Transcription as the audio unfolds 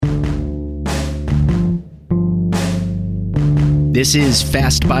This is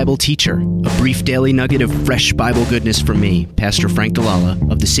Fast Bible Teacher, a brief daily nugget of fresh Bible goodness from me, Pastor Frank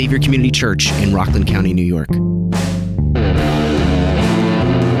Delala of the Savior Community Church in Rockland County, New York.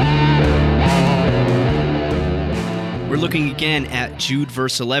 We're looking again at Jude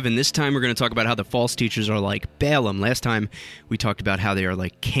verse 11. This time we're going to talk about how the false teachers are like Balaam. Last time we talked about how they are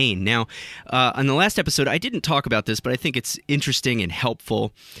like Cain. Now, on the last episode, I didn't talk about this, but I think it's interesting and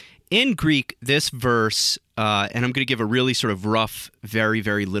helpful. In Greek, this verse, and I'm going to give a really sort of rough, very,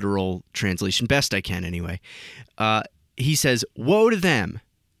 very literal translation, best I can anyway. He says, "Woe to them,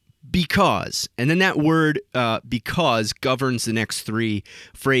 because," and then that word because governs the next three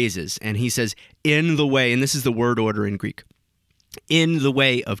phrases. And he says, "In the way," and this is the word order in Greek, "in the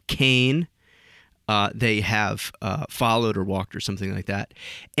way of Cain, they have followed or walked," or something like that.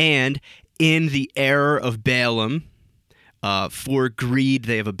 "And in the error of Balaam, for greed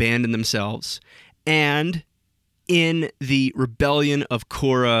they have abandoned themselves. And in the rebellion of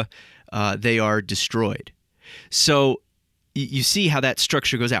Korah, they are destroyed." So you see how that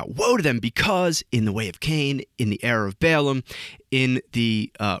structure goes out. Woe to them, because in the way of Cain, in the error of Balaam, in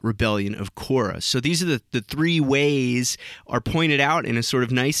the rebellion of Korah. So these are the three ways are pointed out in a sort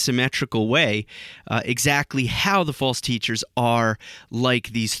of nice symmetrical way, exactly how the false teachers are like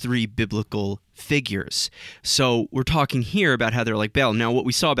these three biblical figures. So we're talking here about how they're like Balaam. Now, what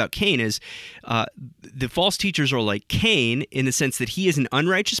we saw about Cain is the false teachers are like Cain in the sense that he is an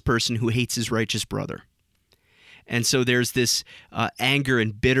unrighteous person who hates his righteous brother. And so there's this anger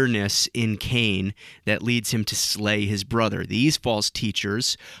and bitterness in Cain that leads him to slay his brother. These false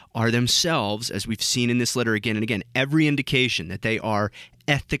teachers are themselves, as we've seen in this letter again and again, every indication that they are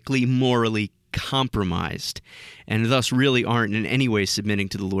ethically, morally compromised, and thus really aren't in any way submitting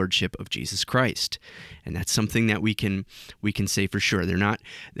to the lordship of Jesus Christ. And that's something that we can say for sure. They're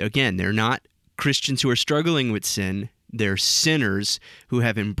not Christians who are struggling with sin. They're sinners who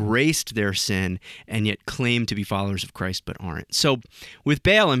have embraced their sin and yet claim to be followers of Christ but aren't. So with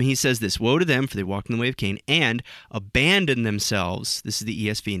Balaam, he says this, "Woe to them, for they walked in the way of Cain, and abandoned themselves," this is the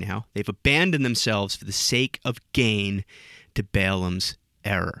ESV now, "they've abandoned themselves for the sake of gain to Balaam's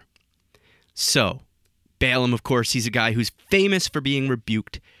error." So Balaam, of course, he's a guy who's famous for being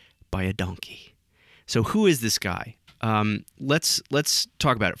rebuked by a donkey. So who is this guy? Let's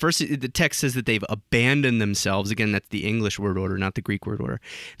talk about it. First, the text says that they've abandoned themselves. Again, that's the English word order, not the Greek word order.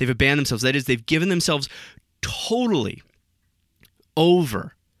 They've abandoned themselves. That is, they've given themselves totally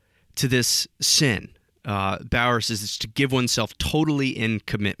over to this sin. Bauer says it's to give oneself totally in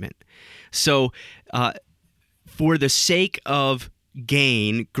commitment. So for the sake of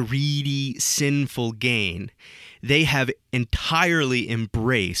gain, greedy, sinful gain, they have entirely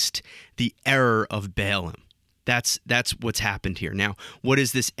embraced the error of Balaam. That's what's happened here. Now, what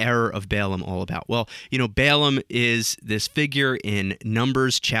is this error of Balaam all about? Well, Balaam is this figure in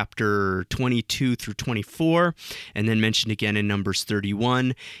Numbers chapter 22 through 24, and then mentioned again in Numbers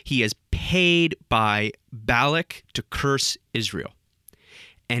 31. He is paid by Balak to curse Israel.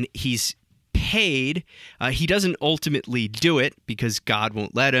 And he's paid. He doesn't ultimately do it because God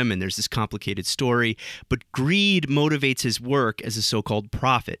won't let him, and there's this complicated story. But greed motivates his work as a so-called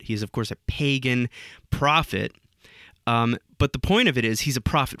prophet. He is, of course, a pagan prophet. But the point of it is he's a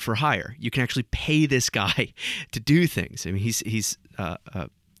prophet for hire. You can actually pay this guy to do things. I mean, he's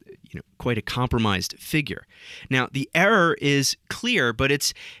quite a compromised figure. Now, the error is clear, but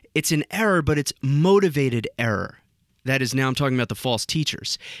it's an error, but it's motivated error. That is, now I'm talking about the false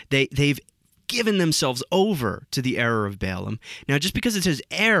teachers. They've given themselves over to the error of Balaam. Now, just because it says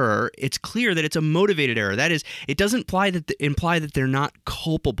error, it's clear that it's a motivated error. That is, it doesn't imply that they're not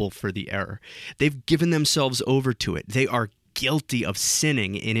culpable for the error. They've given themselves over to it. They are guilty of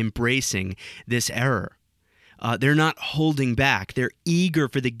sinning in embracing this error. They're not holding back. They're eager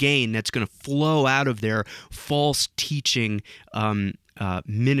for the gain that's going to flow out of their false teaching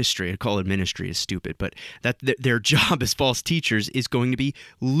ministry. I call it ministry is stupid, but that their job as false teachers is going to be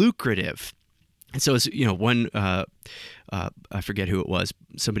lucrative. And so, as one, I forget who it was,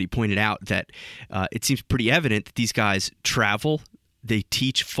 somebody pointed out that it seems pretty evident that these guys travel, they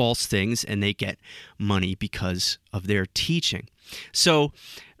teach false things, and they get money because of their teaching. So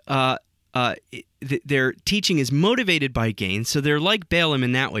their teaching is motivated by gain, so they're like Balaam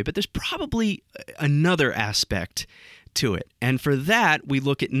in that way, but there's probably another aspect to it. And for that, we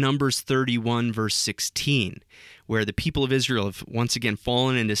look at Numbers 31, verse 16, where the people of Israel have once again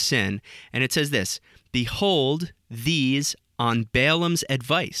fallen into sin. And it says this, "Behold, these, on Balaam's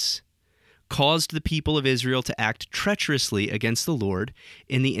advice, caused the people of Israel to act treacherously against the Lord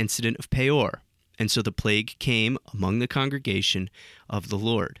in the incident of Peor. And so the plague came among the congregation of the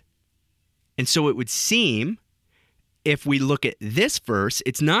Lord." And so it would seem if we look at this verse,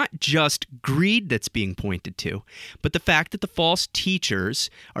 it's not just greed that's being pointed to, but the fact that the false teachers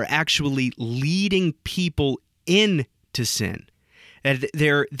are actually leading people into sin. And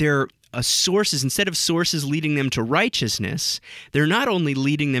they're sources, instead of sources leading them to righteousness, they're not only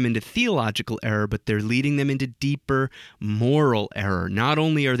leading them into theological error, but they're leading them into deeper moral error. Not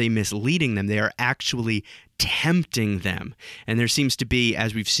only are they misleading them, they are actually tempting them. And there seems to be,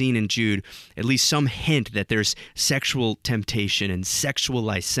 as we've seen in Jude, at least some hint that there's sexual temptation and sexual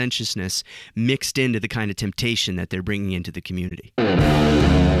licentiousness mixed into the kind of temptation that they're bringing into the community.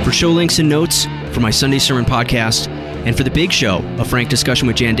 For show links and notes for my Sunday Sermon podcast, and for the big show, a frank discussion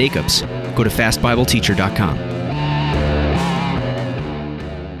with Jan Jacobs, go to fastbibleteacher.com.